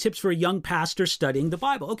have any tips for a young pastor studying the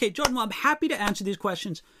Bible? Okay, Jordan, well, I'm happy to answer these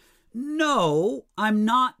questions. No, I'm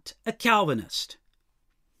not a Calvinist.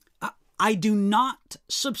 I do not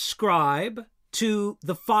subscribe to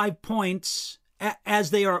the 5 points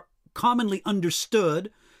as they are commonly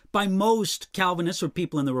understood by most Calvinists or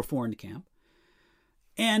people in the Reformed camp.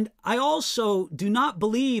 And I also do not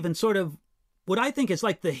believe in sort of what I think is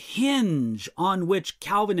like the hinge on which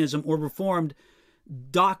Calvinism or Reformed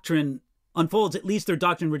doctrine unfolds, at least their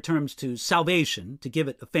doctrine returns to salvation, to give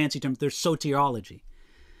it a fancy term, their soteriology.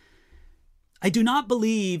 I do not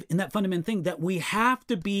believe in that fundamental thing that we have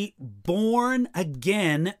to be born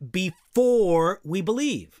again before we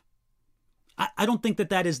believe. I don't think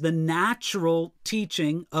that is the natural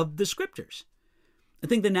teaching of the Scriptures. I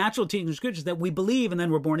think the natural teaching of the Scriptures is that we believe and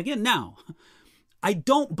then we're born again. Now, I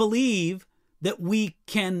don't believe that we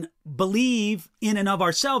can believe in and of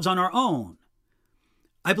ourselves on our own.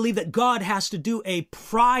 I believe that God has to do a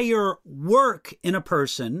prior work in a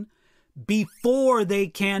person before they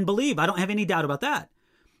can believe. I don't have any doubt about that.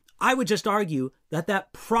 I would just argue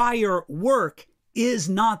that prior work is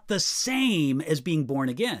not the same as being born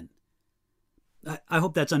again. I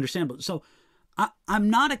hope that's understandable. So I'm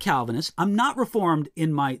not a Calvinist. I'm not Reformed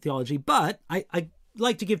in my theology, but I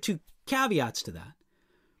like to give two caveats to that.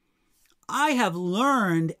 I have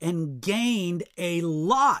learned and gained a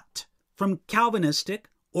lot from Calvinistic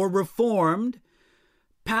or Reformed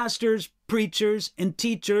pastors, preachers, and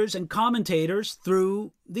teachers and commentators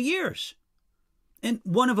through the years. And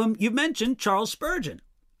one of them, you mentioned, Charles Spurgeon.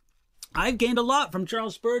 I've gained a lot from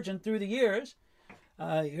Charles Spurgeon through the years.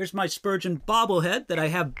 Here's my Spurgeon bobblehead that I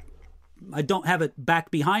have. I don't have it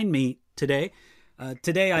back behind me today.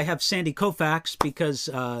 Today I have Sandy Koufax because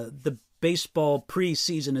the baseball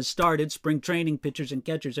preseason has started. Spring training pitchers and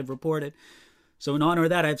catchers have reported. So in honor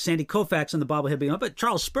of that, I have Sandy Koufax on the bobblehead behind. But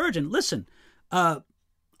Charles Spurgeon, listen, I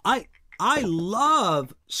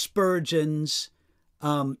love Spurgeon's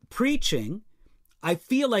preaching. I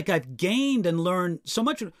feel like I've gained and learned so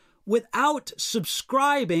much without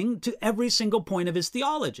subscribing to every single point of his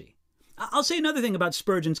theology. I'll say another thing about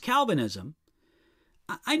Spurgeon's Calvinism.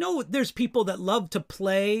 I know there's people that love to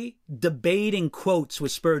play debating quotes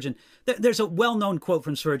with Spurgeon. There's a well-known quote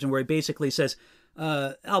from Spurgeon where he basically says,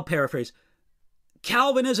 I'll paraphrase,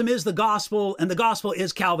 Calvinism is the gospel and the gospel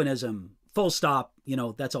is Calvinism. Full stop.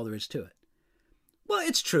 That's all there is to it. Well,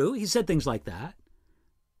 it's true. He said things like that.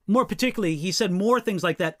 More particularly, he said more things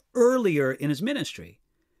like that earlier in his ministry.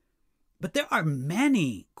 But there are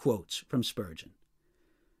many quotes from Spurgeon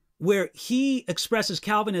where he expresses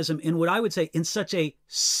Calvinism in what I would say in such a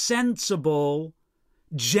sensible,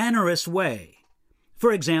 generous way.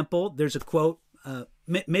 For example, there's a quote,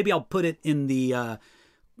 maybe I'll put it in the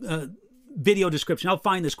video description. I'll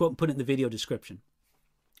find this quote and put it in the video description.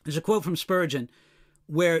 There's a quote from Spurgeon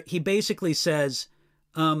where he basically says,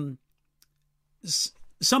 some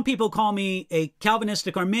people call me a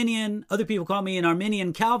Calvinistic Arminian. Other people call me an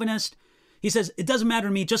Arminian Calvinist. He says, it doesn't matter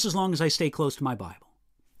to me just as long as I stay close to my Bible.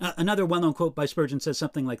 Another well-known quote by Spurgeon says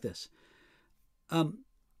something like this.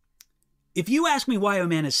 If you ask me why a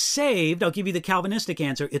man is saved, I'll give you the Calvinistic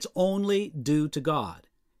answer. It's only due to God.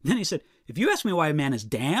 Then he said, if you ask me why a man is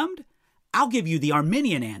damned, I'll give you the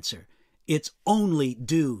Arminian answer. It's only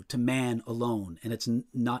due to man alone, and it's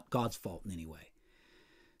not God's fault in any way.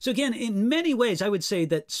 So again, in many ways, I would say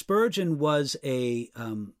that Spurgeon was a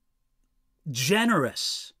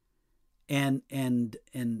generous and I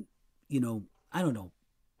don't know.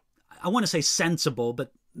 I want to say sensible,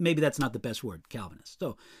 but maybe that's not the best word, Calvinist.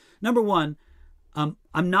 So, number one, I'm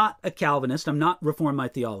not a Calvinist. I'm not Reformed my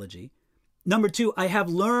theology. Number two, I have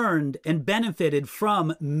learned and benefited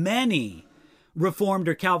from many Reformed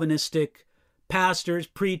or Calvinistic pastors,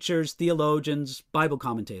 preachers, theologians, Bible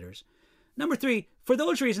commentators. Number three, for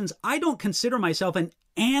those reasons, I don't consider myself an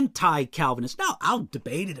anti-Calvinist. Now, I'll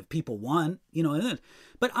debate it if people want,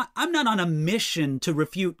 but I'm not on a mission to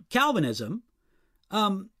refute Calvinism.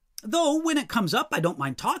 Though when it comes up, I don't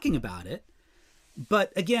mind talking about it.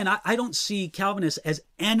 But again, I don't see Calvinists as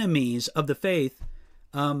enemies of the faith,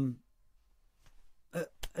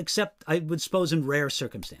 except I would suppose in rare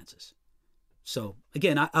circumstances. So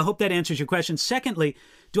again, I hope that answers your question. Secondly,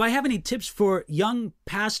 do I have any tips for young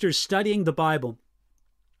pastors studying the Bible?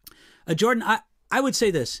 Jordan, I would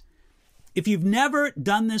say this. If you've never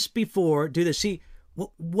done this before, do this. See,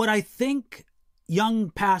 what I think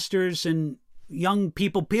young pastors and young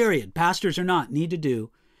people, period, pastors or not, need to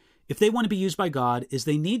do, if they want to be used by God, is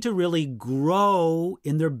they need to really grow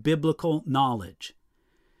in their biblical knowledge.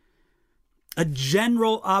 A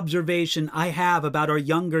general observation I have about our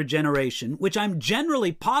younger generation, which I'm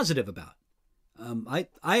generally positive about. I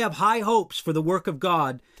have high hopes for the work of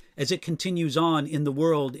God as it continues on in the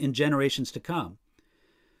world in generations to come.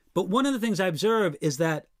 But one of the things I observe is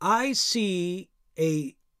that I see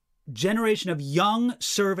a generation of young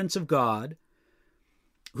servants of God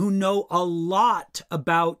who know a lot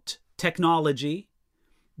about technology.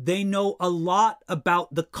 They know a lot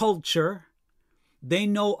about the culture. They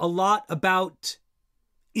know a lot about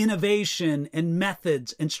innovation and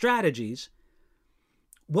methods and strategies.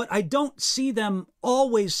 What I don't see them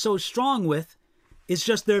always so strong with is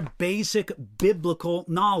just their basic biblical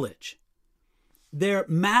knowledge. Their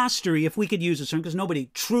mastery, if we could use a term, because nobody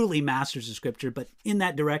truly masters the scripture, but in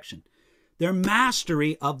that direction, their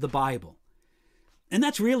mastery of the Bible. And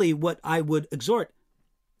that's really what I would exhort.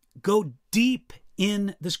 Go deep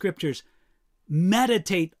in the scriptures.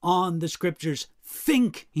 Meditate on the scriptures.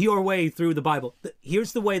 Think your way through the Bible.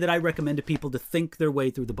 Here's the way that I recommend to people to think their way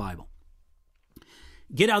through the Bible.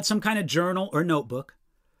 Get out some kind of journal or notebook.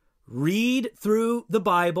 Read through the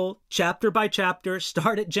Bible chapter by chapter.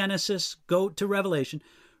 Start at Genesis, go to Revelation.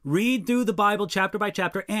 Read through the Bible chapter by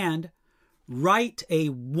chapter and write a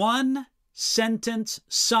 1 sentence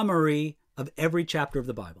summary of every chapter of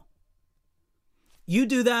the Bible. You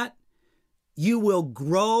do that, you will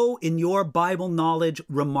grow in your Bible knowledge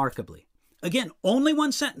remarkably. Again, only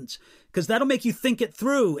one sentence, because that'll make you think it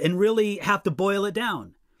through and really have to boil it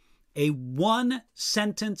down. A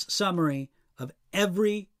one-sentence summary of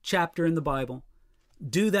every chapter in the Bible.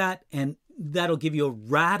 Do that, and that'll give you a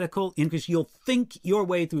radical increase. You'll think your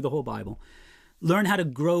way through the whole Bible. Learn how to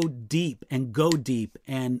grow deep and go deep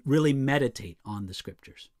and really meditate on the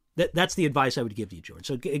Scriptures. That's the advice I would give you, George.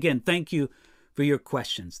 So again, thank you for your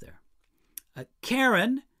questions there.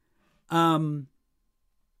 Karen,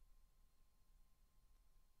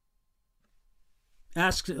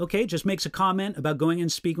 asks, just makes a comment about going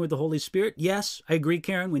and speaking with the Holy Spirit. Yes, I agree,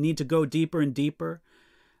 Karen. We need to go deeper and deeper.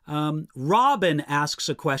 Robin asks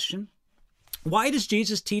a question. Why does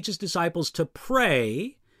Jesus teach his disciples to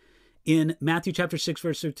pray in Matthew chapter 6,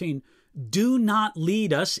 verse 13? Do not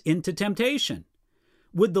lead us into temptation.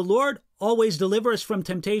 Would the Lord always deliver us from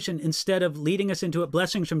temptation instead of leading us into it?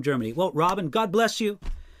 Blessings from Germany. Well, Robin, God bless you.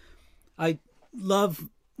 I love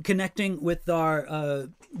connecting with our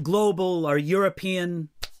global, our European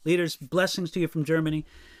leaders. Blessings to you from Germany.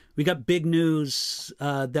 We got big news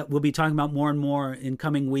that we'll be talking about more and more in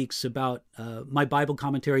coming weeks about my Bible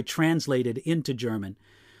commentary translated into German.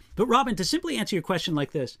 But Robin, to simply answer your question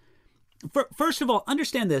like this, first of all,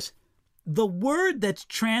 understand this. The word that's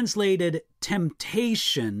translated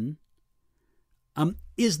temptation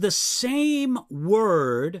is the same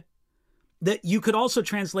word that you could also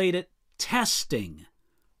translate it testing,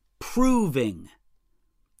 proving.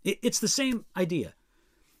 It's the same idea.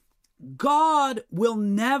 God will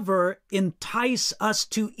never entice us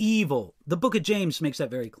to evil. The book of James makes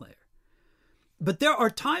that very clear. But there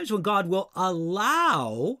are times when God will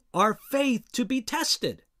allow our faith to be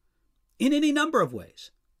tested in any number of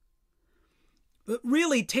ways. But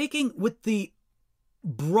really, taking with the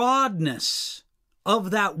broadness of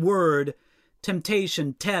that word,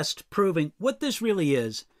 temptation, test, proving, what this really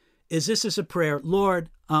is this is a prayer. Lord,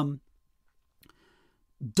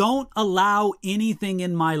 don't allow anything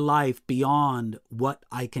in my life beyond what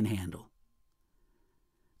I can handle.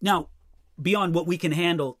 Now, beyond what we can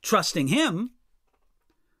handle, trusting him.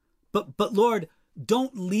 But Lord,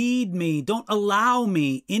 don't lead me, don't allow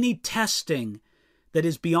me any testing that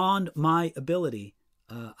is beyond my ability.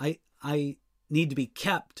 I need to be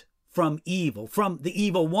kept from evil. From the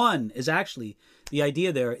evil one is actually the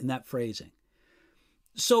idea there in that phrasing.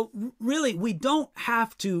 So really, we don't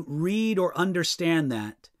have to read or understand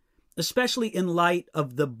that, especially in light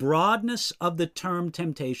of the broadness of the term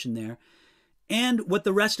temptation there, and what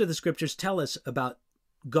the rest of the scriptures tell us about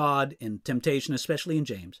God and temptation, especially in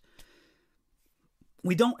James.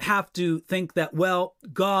 We don't have to think that, well,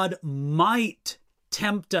 God might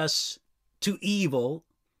tempt us to evil,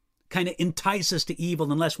 kind of entice us to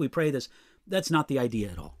evil unless we pray this. That's not the idea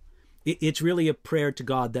at all. It's really a prayer to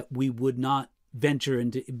God that we would not venture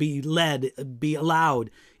into, be allowed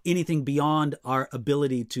anything beyond our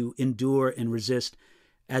ability to endure and resist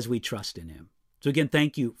as we trust in him. So again,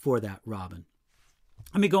 thank you for that, Robin.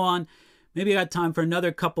 Let me go on. Maybe I got time for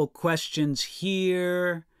another couple questions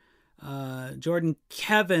here. Jordan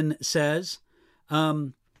Kevin says,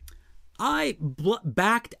 I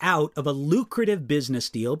backed out of a lucrative business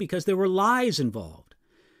deal because there were lies involved.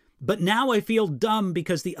 But now I feel dumb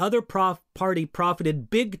because the other party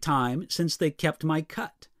profited big time since they kept my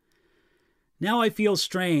cut. Now I feel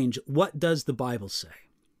strange. What does the Bible say?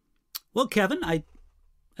 Well, Kevin, I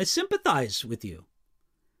sympathize with you.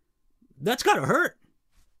 That's got to hurt.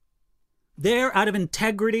 There, out of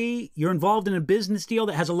integrity, you're involved in a business deal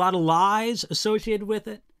that has a lot of lies associated with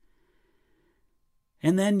it.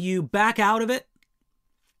 And then you back out of it.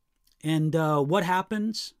 And what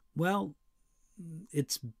happens? Well,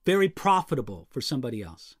 it's very profitable for somebody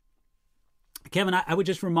else. Kevin, I would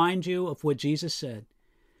just remind you of what Jesus said.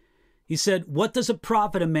 He said, what does it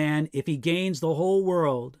profit a man if he gains the whole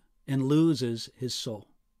world and loses his soul?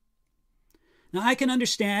 Now, I can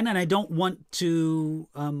understand, and I don't want to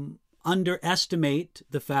underestimate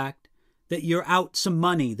the fact that you're out some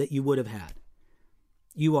money that you would have had.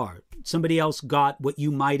 You are. Somebody else got what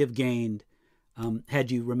you might have gained had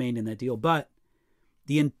you remained in that deal. But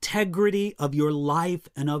the integrity of your life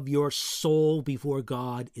and of your soul before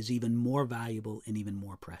God is even more valuable and even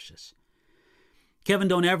more precious. Kevin,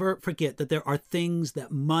 don't ever forget that there are things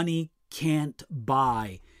that money can't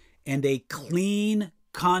buy, and a clean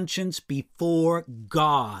conscience before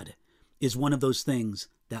God is one of those things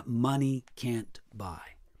that money can't buy.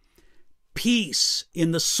 Peace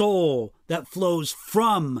in the soul that flows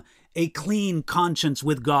from a clean conscience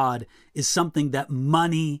with God is something that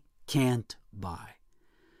money can't buy.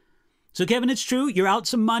 So, Kevin, it's true. You're out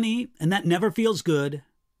some money, and that never feels good.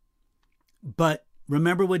 But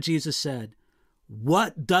remember what Jesus said.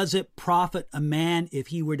 What does it profit a man if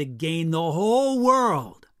he were to gain the whole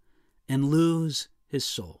world and lose his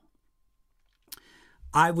soul?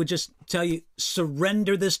 I would just tell you,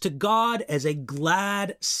 surrender this to God as a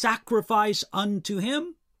glad sacrifice unto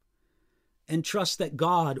him, and trust that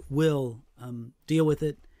God will deal with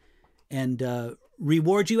it and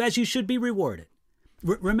reward you as you should be rewarded.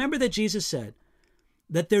 Remember that Jesus said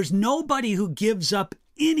that there's nobody who gives up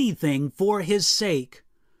anything for his sake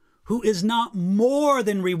who is not more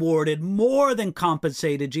than rewarded, more than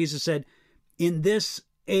compensated, Jesus said, in this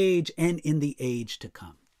age and in the age to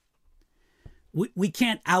come. We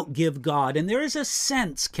can't outgive God. And there is a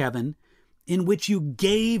sense, Kevin, in which you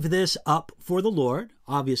gave this up for the Lord,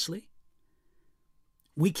 obviously.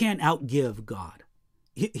 We can't outgive God.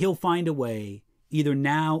 He'll find a way, either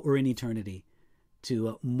now or in eternity,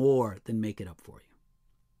 to more than make it up for you.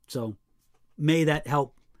 So may that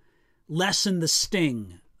help lessen the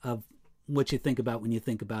sting of what you think about when you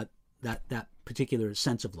think about that particular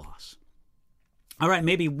sense of loss. All right,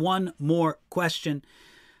 maybe one more question.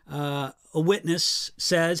 A witness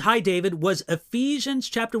says, "Hi, David, was Ephesians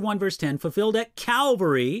chapter 1, verse 10 fulfilled at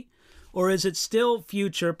Calvary, or is it still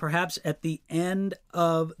future, perhaps at the end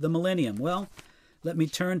of the millennium?" Well, let me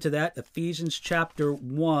turn to that. Ephesians chapter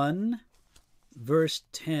 1, verse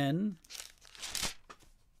 10,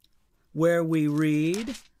 where we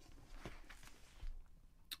read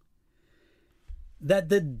that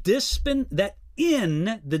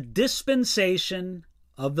in the dispensation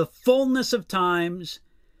of the fullness of times,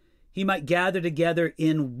 he might gather together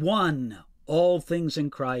in one all things in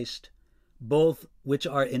Christ, both which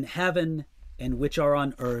are in heaven and which are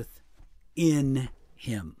on earth, in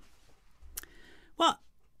him. Well,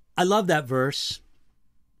 I love that verse.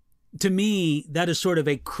 To me, that is sort of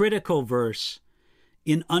a critical verse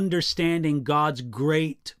in understanding God's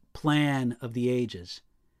great plan of the ages.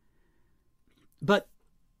 But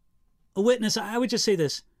a witness, I would just say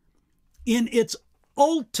this, in its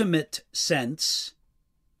ultimate sense,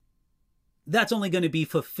 that's only going to be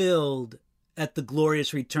fulfilled at the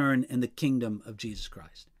glorious return and the kingdom of Jesus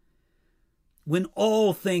Christ, when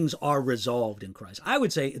all things are resolved in Christ. I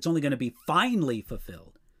would say it's only going to be finally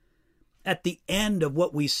fulfilled at the end of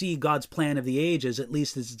what we see God's plan of the ages, at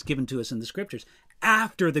least as it's given to us in the scriptures,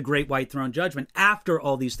 after the great white throne judgment, after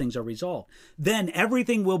all these things are resolved. Then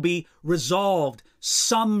everything will be resolved,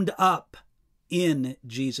 summed up in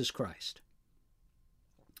Jesus Christ.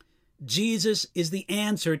 Jesus is the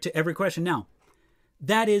answer to every question. Now,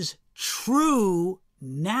 that is true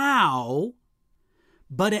now,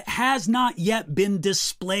 but it has not yet been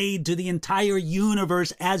displayed to the entire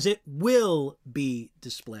universe as it will be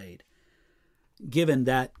displayed, given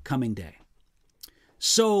that coming day.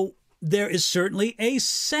 So there is certainly a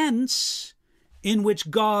sense in which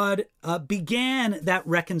God began that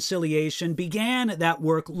reconciliation, began that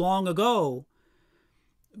work long ago,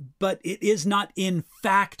 but it is not in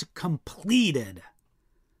fact completed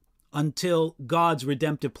until God's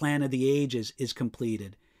redemptive plan of the ages is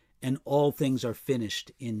completed and all things are finished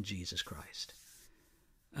in Jesus Christ.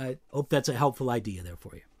 I hope that's a helpful idea there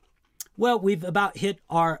for you. Well, we've about hit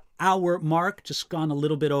our hour mark, just gone a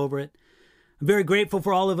little bit over it. I'm very grateful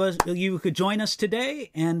for all of us, you who could join us today,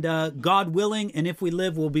 and God willing, and if we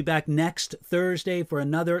live, we'll be back next Thursday for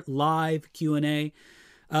another live Q&A.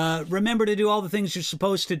 Remember to do all the things you're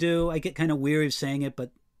supposed to do. I get kind of weary of saying it,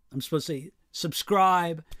 but I'm supposed to say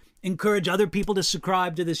subscribe, encourage other people to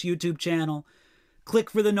subscribe to this YouTube channel,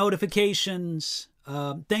 click for the notifications.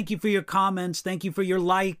 Thank you for your comments. Thank you for your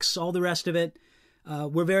likes, all the rest of it.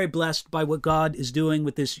 We're very blessed by what God is doing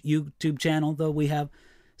with this YouTube channel, though we have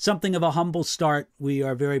something of a humble start. We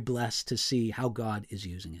are very blessed to see how God is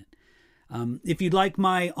using it. If you'd like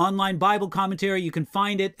my online Bible commentary, you can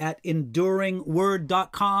find it at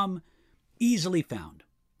enduringword.com, easily found.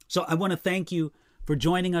 So I want to thank you for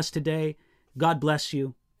joining us today. God bless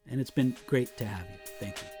you, and it's been great to have you.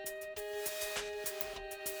 Thank you.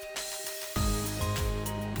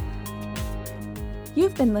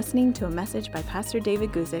 You've been listening to a message by Pastor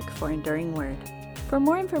David Guzik for Enduring Word. For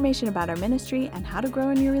more information about our ministry and how to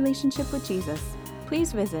grow in your relationship with Jesus,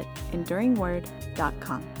 please visit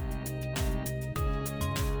enduringword.com.